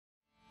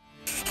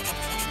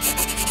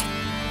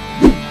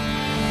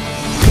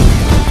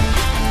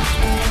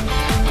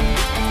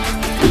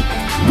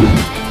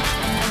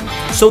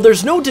So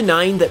there's no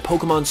denying that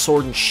Pokemon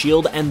Sword and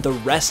Shield and the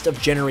rest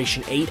of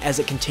Generation 8 as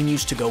it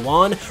continues to go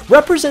on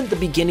represent the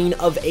beginning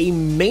of a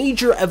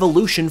major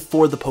evolution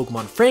for the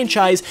Pokemon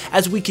franchise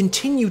as we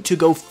continue to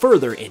go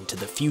further into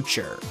the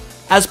future.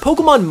 As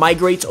Pokemon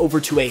migrates over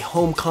to a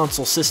home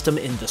console system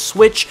in the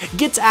Switch,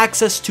 gets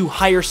access to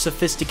higher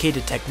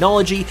sophisticated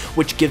technology,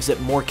 which gives it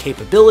more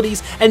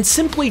capabilities, and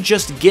simply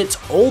just gets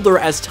older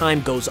as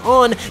time goes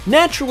on,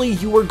 naturally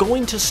you are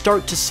going to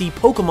start to see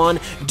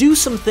Pokemon do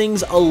some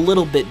things a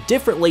little bit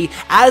differently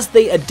as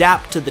they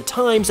adapt to the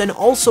times and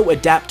also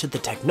adapt to the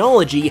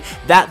technology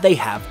that they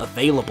have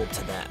available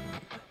to them.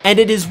 And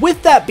it is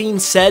with that being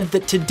said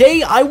that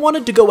today I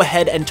wanted to go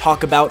ahead and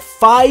talk about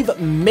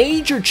 5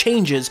 major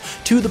changes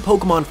to the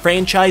Pokemon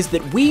franchise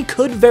that we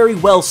could very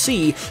well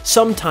see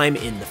sometime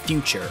in the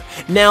future.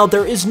 Now,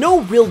 there is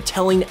no real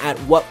telling at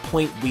what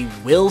point we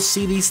will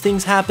see these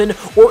things happen,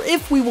 or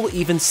if we will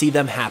even see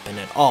them happen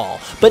at all.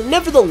 But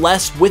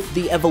nevertheless, with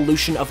the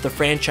evolution of the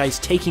franchise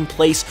taking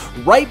place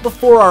right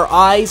before our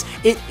eyes,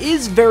 it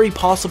is very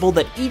possible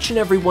that each and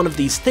every one of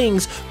these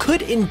things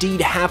could indeed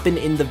happen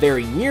in the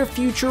very near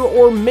future,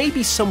 or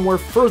maybe somewhere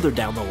further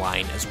down the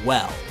line as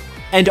well.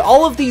 And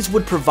all of these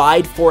would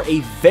provide for a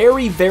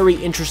very, very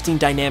interesting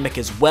dynamic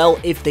as well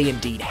if they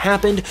indeed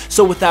happened,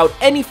 so without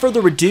any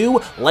further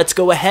ado, let's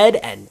go ahead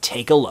and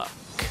take a look.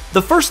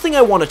 The first thing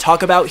I want to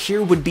talk about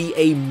here would be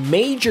a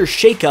major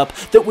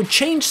shakeup that would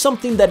change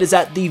something that is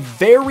at the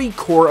very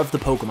core of the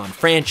Pokemon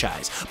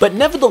franchise, but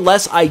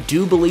nevertheless I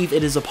do believe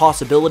it is a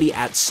possibility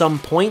at some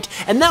point,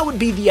 and that would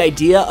be the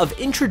idea of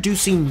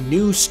introducing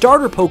new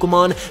starter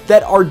Pokemon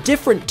that are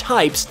different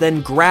types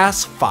than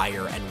grass,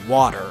 fire, and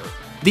water.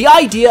 The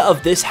idea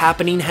of this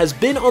happening has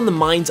been on the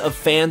minds of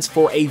fans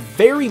for a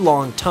very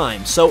long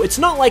time, so it's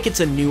not like it's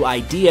a new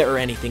idea or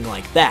anything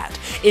like that.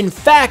 In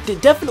fact,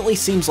 it definitely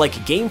seems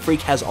like Game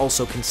Freak has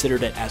also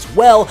considered it as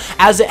well,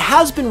 as it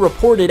has been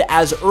reported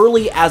as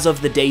early as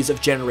of the days of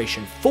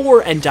Generation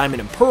 4 and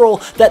Diamond and Pearl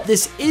that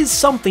this is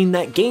something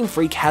that Game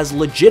Freak has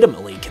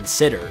legitimately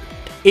considered.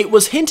 It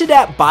was hinted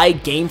at by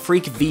Game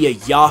Freak via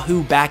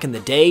Yahoo back in the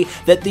day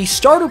that the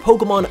starter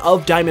Pokemon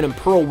of Diamond and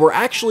Pearl were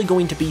actually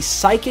going to be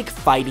Psychic,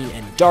 Fighting,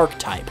 and Dark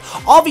type.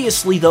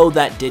 Obviously though,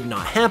 that did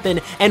not happen,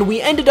 and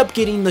we ended up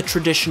getting the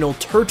traditional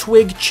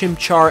Turtwig,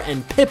 Chimchar,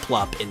 and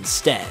Piplup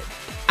instead.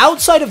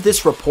 Outside of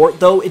this report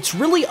though, it's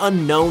really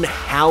unknown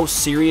how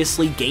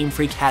seriously Game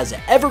Freak has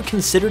ever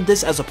considered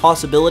this as a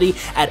possibility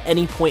at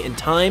any point in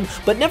time,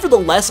 but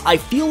nevertheless I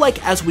feel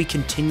like as we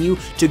continue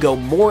to go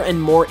more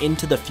and more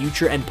into the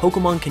future and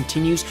Pokemon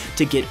continues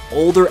to get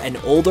older and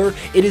older,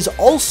 it is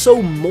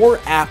also more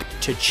apt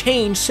to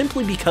change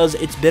simply because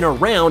it's been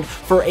around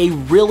for a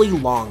really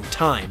long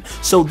time.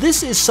 So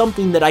this is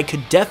something that I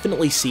could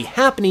definitely see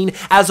happening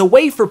as a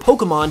way for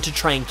Pokemon to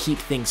try and keep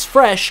things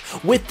fresh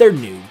with their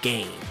new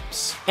game.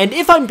 And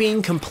if I'm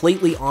being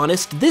completely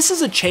honest, this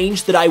is a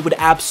change that I would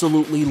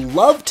absolutely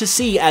love to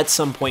see at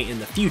some point in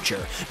the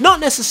future.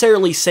 Not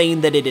necessarily saying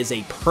that it is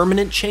a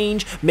permanent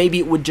change, maybe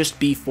it would just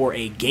be for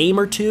a game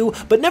or two,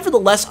 but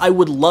nevertheless I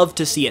would love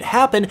to see it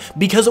happen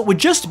because it would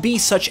just be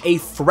such a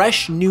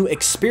fresh new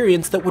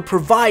experience that would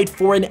provide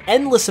for an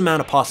endless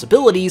amount of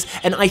possibilities,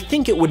 and I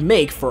think it would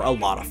make for a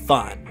lot of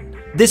fun.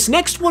 This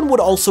next one would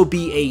also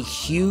be a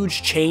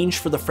huge change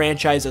for the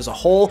franchise as a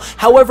whole,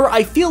 however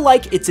I feel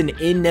like it's an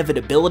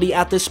inevitability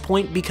at this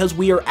point because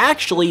we are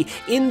actually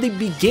in the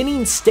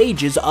beginning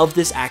stages of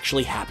this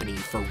actually happening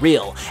for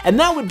real, and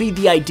that would be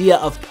the idea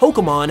of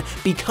Pokemon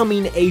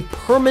becoming a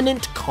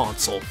permanent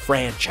console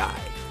franchise.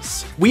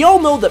 We all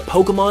know that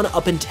Pokemon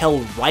up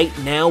until right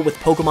now with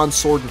Pokemon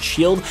Sword and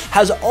Shield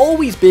has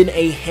always been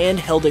a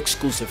handheld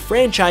exclusive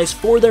franchise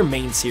for their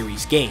main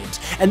series games,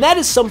 and that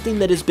is something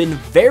that has been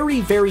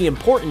very, very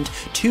important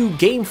to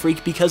Game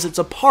Freak because it's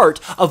a part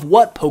of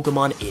what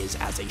Pokemon is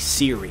as a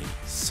series.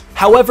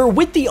 However,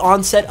 with the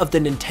onset of the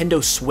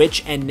Nintendo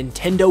Switch and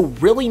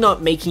Nintendo really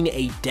not making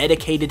a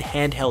dedicated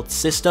handheld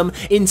system,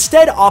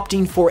 instead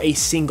opting for a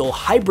single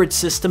hybrid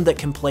system that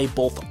can play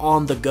both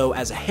on the go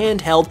as a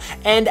handheld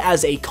and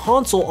as a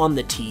console on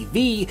the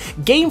TV,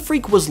 Game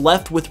Freak was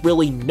left with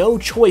really no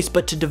choice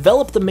but to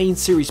develop the main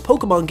series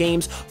Pokemon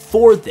games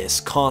for this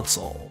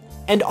console.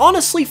 And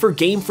honestly, for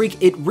Game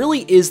Freak, it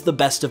really is the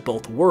best of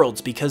both worlds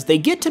because they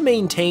get to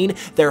maintain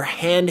their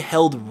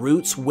handheld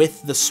roots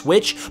with the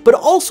Switch, but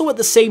also at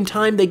the same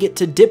time they get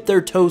to dip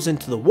their toes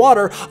into the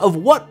water of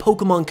what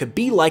Pokemon could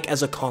be like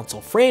as a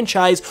console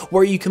franchise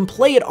where you can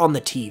play it on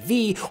the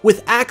TV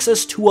with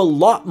access to a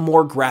lot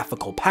more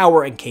graphical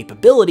power and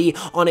capability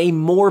on a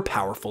more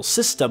powerful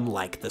system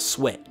like the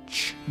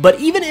Switch. But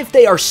even if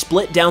they are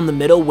split down the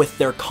middle with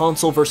their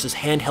console versus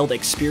handheld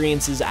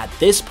experiences at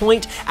this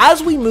point,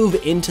 as we move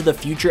into the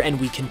future and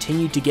we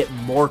continue to get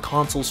more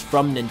consoles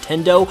from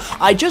Nintendo,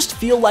 I just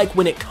feel like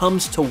when it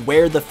comes to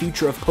where the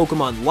future of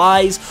Pokemon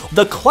lies,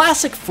 the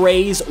classic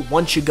phrase,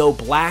 once you go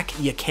black,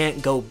 you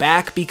can't go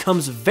back,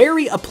 becomes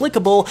very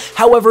applicable.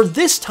 However,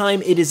 this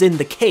time it is in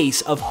the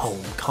case of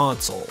home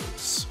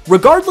consoles.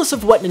 Regardless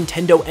of what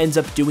Nintendo ends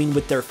up doing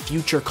with their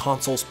future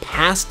consoles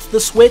past the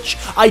Switch,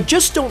 I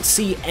just don't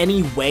see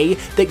any way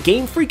that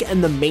Game Freak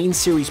and the main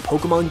series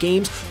Pokemon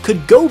games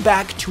could go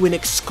back to an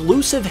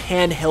exclusive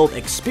handheld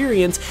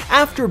experience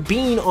after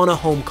being on a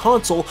home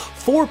console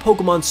for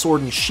Pokemon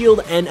Sword and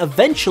Shield and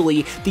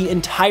eventually the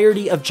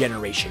entirety of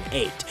Generation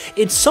 8.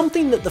 It's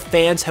something that the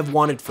fans have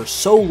wanted for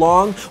so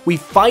long, we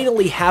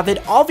finally have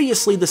it.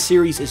 Obviously the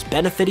series is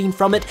benefiting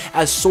from it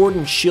as Sword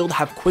and Shield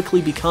have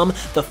quickly become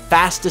the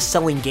fastest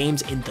selling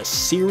games in the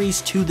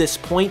series to this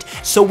point.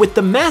 So with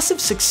the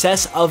massive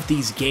success of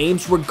these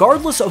games,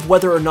 regardless of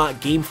whether or not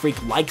Game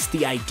Freak likes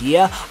the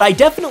idea, I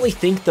definitely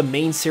think the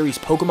main series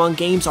Pokemon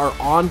games are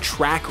on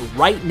track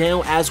right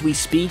now as we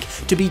speak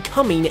to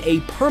becoming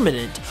a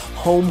permanent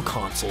home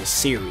console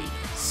series.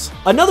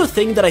 Another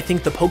thing that I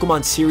think the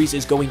Pokemon series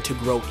is going to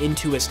grow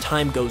into as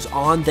time goes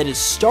on that is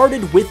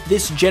started with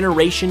this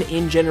generation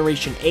in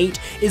Generation 8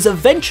 is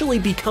eventually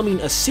becoming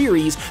a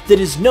series that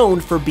is known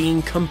for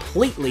being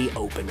completely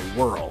open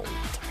world.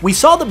 We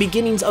saw the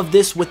beginnings of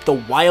this with the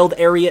Wild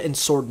area in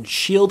Sword and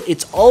Shield.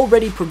 It's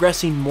already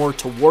progressing more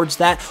towards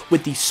that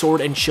with the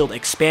Sword and Shield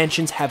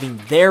expansions having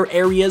their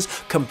areas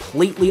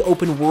completely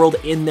open world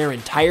in their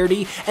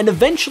entirety, and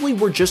eventually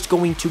we're just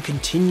going to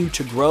continue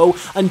to grow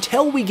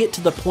until we get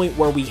to the point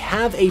where we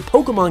have a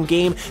Pokemon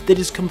game that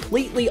is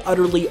completely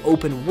utterly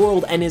open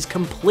world and is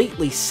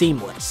completely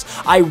seamless.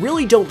 I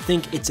really don't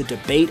think it's a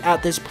debate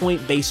at this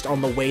point based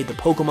on the way the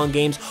Pokemon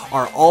games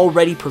are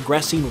already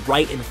progressing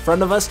right in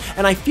front of us,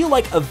 and I feel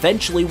like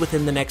eventually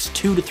within the next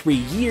 2 to 3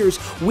 years,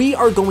 we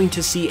are going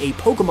to see a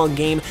Pokemon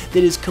game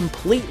that is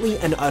completely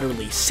and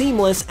utterly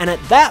seamless, and at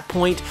that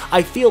point,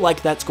 I feel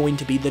like that's going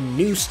to be the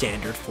new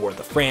standard for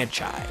the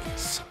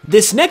franchise.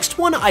 This next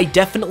one I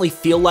definitely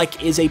feel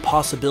like is a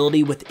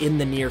possibility within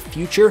the near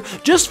future,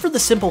 just for the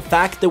simple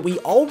fact that we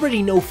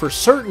already know for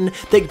certain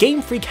that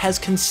Game Freak has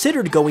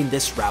considered going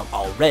this route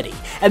already,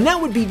 and that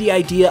would be the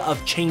idea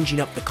of changing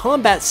up the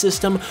combat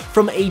system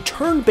from a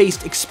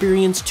turn-based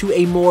experience to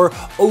a more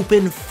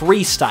open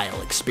freestyle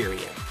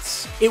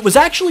experience. It was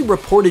actually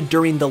reported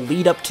during the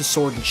lead up to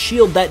Sword and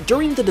Shield that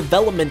during the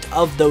development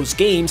of those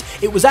games,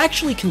 it was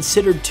actually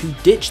considered to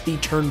ditch the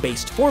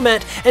turn-based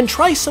format and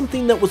try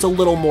something that was a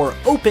little more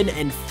open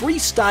and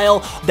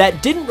freestyle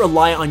that didn't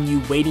rely on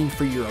you waiting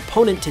for your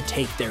opponent to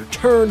take their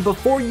turn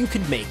before you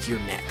could make your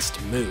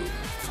next move.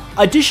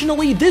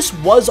 Additionally, this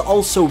was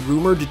also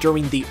rumored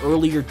during the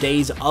earlier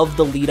days of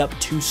the lead up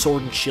to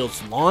Sword and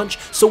Shield's launch,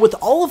 so with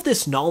all of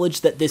this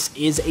knowledge that this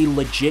is a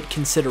legit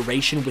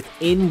consideration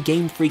within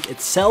Game Freak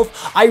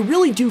itself, I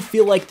really do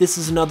feel like this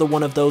is another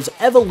one of those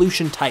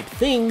evolution type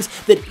things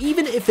that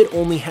even if it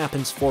only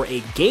happens for a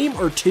game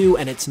or two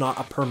and it's not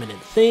a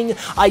permanent thing,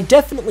 I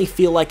definitely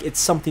feel like it's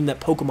something that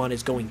Pokemon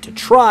is going to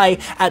try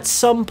at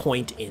some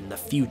point in the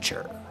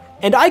future.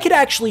 And I could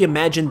actually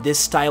imagine this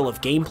style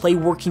of gameplay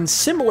working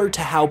similar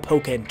to how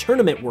Pokémon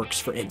Tournament works,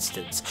 for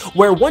instance,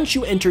 where once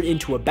you entered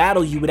into a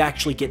battle, you would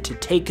actually get to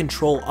take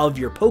control of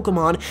your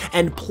Pokemon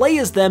and play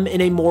as them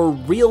in a more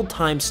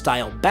real-time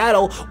style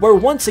battle, where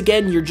once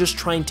again, you're just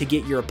trying to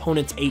get your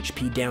opponent's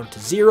HP down to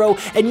 0,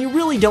 and you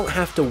really don't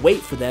have to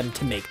wait for them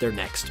to make their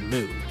next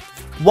move.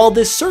 While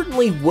this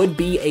certainly would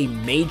be a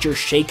major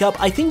shakeup,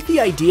 I think the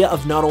idea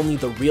of not only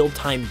the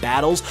real-time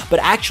battles, but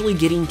actually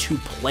getting to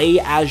play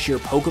as your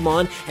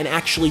Pokemon and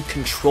actually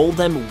control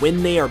them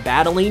when they are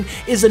battling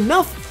is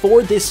enough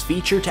for this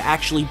feature to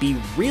actually be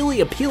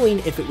really appealing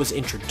if it was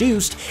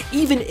introduced,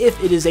 even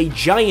if it is a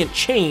giant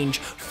change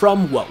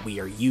from what we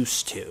are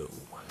used to.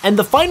 And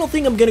the final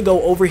thing I'm going to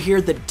go over here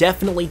that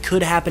definitely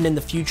could happen in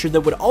the future that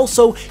would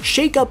also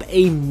shake up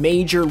a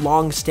major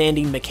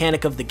long-standing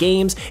mechanic of the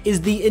games is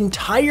the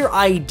entire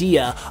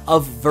idea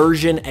of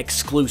version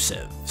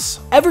exclusives.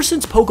 Ever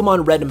since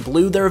Pokemon Red and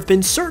Blue, there have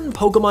been certain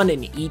Pokemon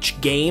in each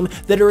game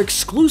that are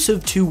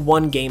exclusive to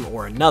one game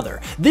or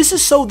another. This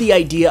is so the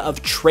idea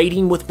of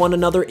trading with one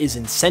another is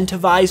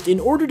incentivized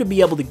in order to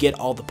be able to get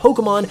all the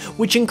Pokemon,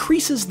 which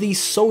increases the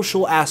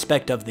social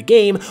aspect of the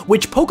game,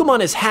 which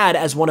Pokemon has had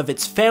as one of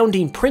its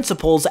founding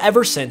principles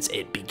ever since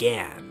it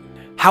began.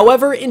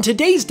 However, in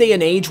today's day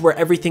and age where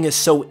everything is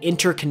so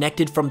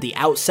interconnected from the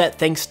outset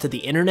thanks to the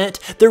internet,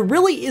 there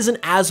really isn't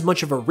as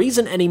much of a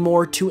reason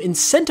anymore to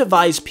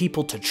incentivize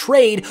people to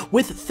trade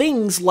with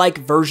things like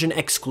version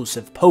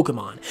exclusive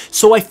Pokemon.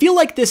 So I feel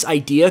like this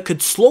idea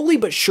could slowly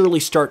but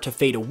surely start to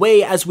fade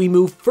away as we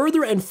move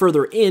further and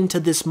further into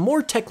this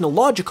more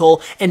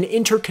technological and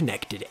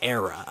interconnected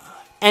era.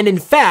 And in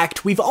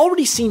fact, we've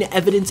already seen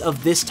evidence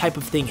of this type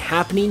of thing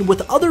happening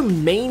with other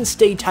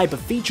mainstay type of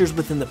features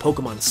within the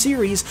Pokemon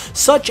series,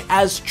 such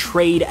as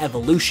trade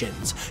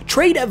evolutions.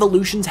 Trade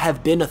evolutions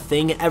have been a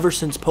thing ever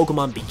since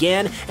Pokemon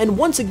began, and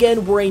once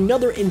again were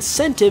another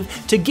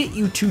incentive to get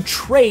you to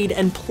trade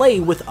and play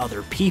with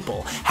other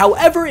people.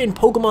 However, in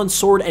Pokemon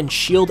Sword and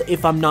Shield,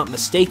 if I'm not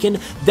mistaken,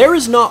 there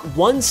is not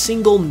one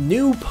single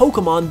new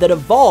Pokemon that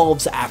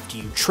evolves after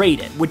you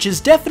trade it, which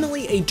is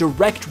definitely a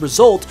direct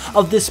result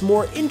of this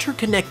more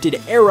interconnected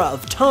era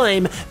of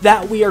time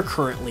that we are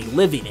currently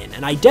living in.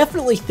 And I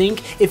definitely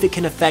think if it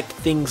can affect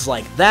things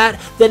like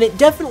that, then it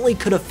definitely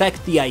could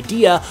affect the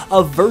idea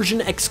of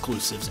version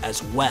exclusives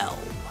as well.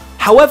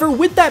 However,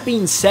 with that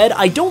being said,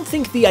 I don't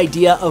think the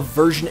idea of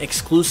version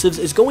exclusives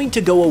is going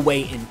to go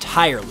away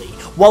entirely.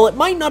 While it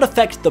might not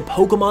affect the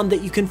Pokemon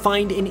that you can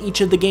find in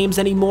each of the games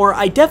anymore,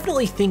 I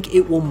definitely think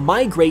it will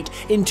migrate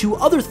into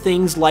other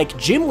things like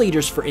gym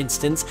leaders, for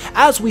instance,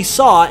 as we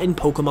saw in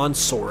Pokemon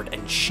Sword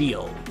and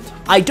Shield.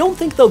 I don't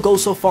think they'll go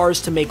so far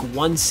as to make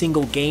one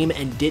single game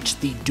and ditch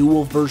the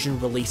dual version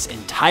release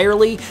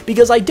entirely,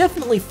 because I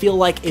definitely feel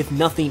like if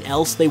nothing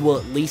else they will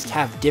at least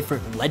have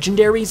different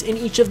legendaries in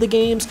each of the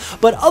games,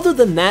 but other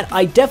than that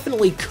I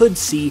definitely could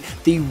see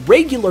the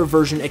regular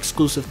version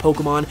exclusive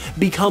Pokemon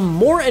become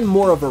more and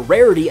more of a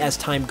rarity as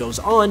time goes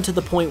on, to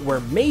the point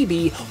where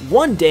maybe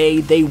one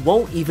day they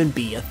won't even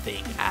be a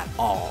thing at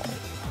all.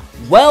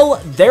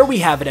 Well, there we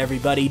have it,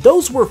 everybody.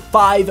 Those were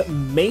 5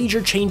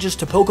 major changes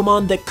to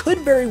Pokemon that could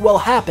very well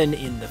happen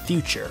in the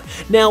future.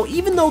 Now,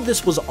 even though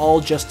this was all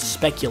just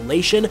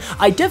speculation,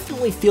 I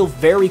definitely feel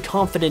very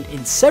confident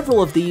in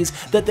several of these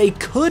that they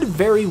could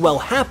very well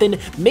happen,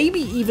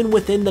 maybe even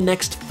within the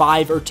next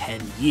 5 or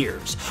 10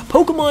 years.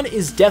 Pokemon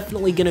is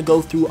definitely going to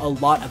go through a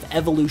lot of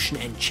evolution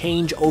and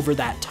change over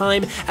that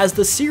time as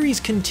the series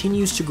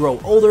continues to grow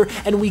older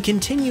and we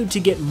continue to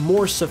get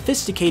more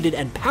sophisticated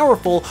and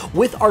powerful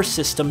with our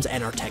systems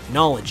and our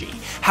technology.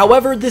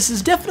 However, this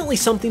is definitely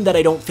something that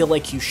I don't feel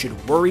like you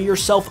should worry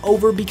yourself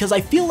over, because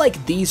I feel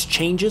like these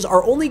changes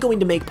are only going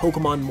to make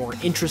Pokemon more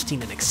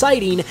interesting and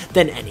exciting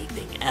than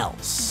anything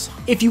else.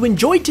 If you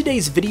enjoyed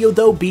today's video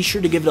though, be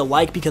sure to give it a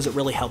like because it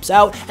really helps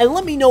out, and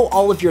let me know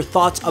all of your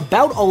thoughts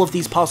about all of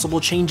these possible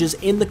changes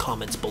in the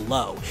comments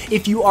below.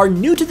 If you are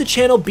new to the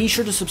channel, be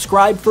sure to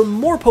subscribe for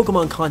more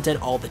Pokemon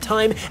content all the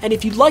time, and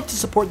if you'd like to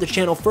support the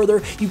channel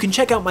further, you can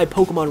check out my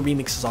Pokemon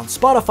remixes on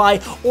Spotify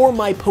or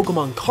my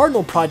Pokemon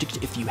Cardinal project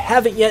if you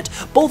haven't yet,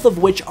 both of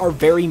which are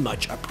very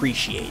much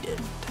appreciated.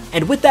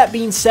 And with that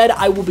being said,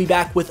 I will be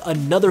back with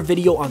another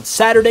video on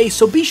Saturday,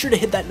 so be sure to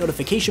hit that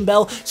notification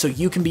bell so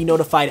you can be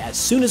notified as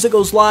soon as it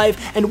goes live.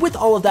 And with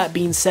all of that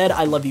being said,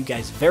 I love you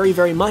guys very,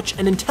 very much,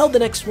 and until the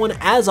next one,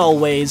 as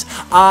always,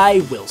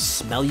 I will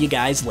smell you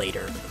guys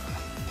later.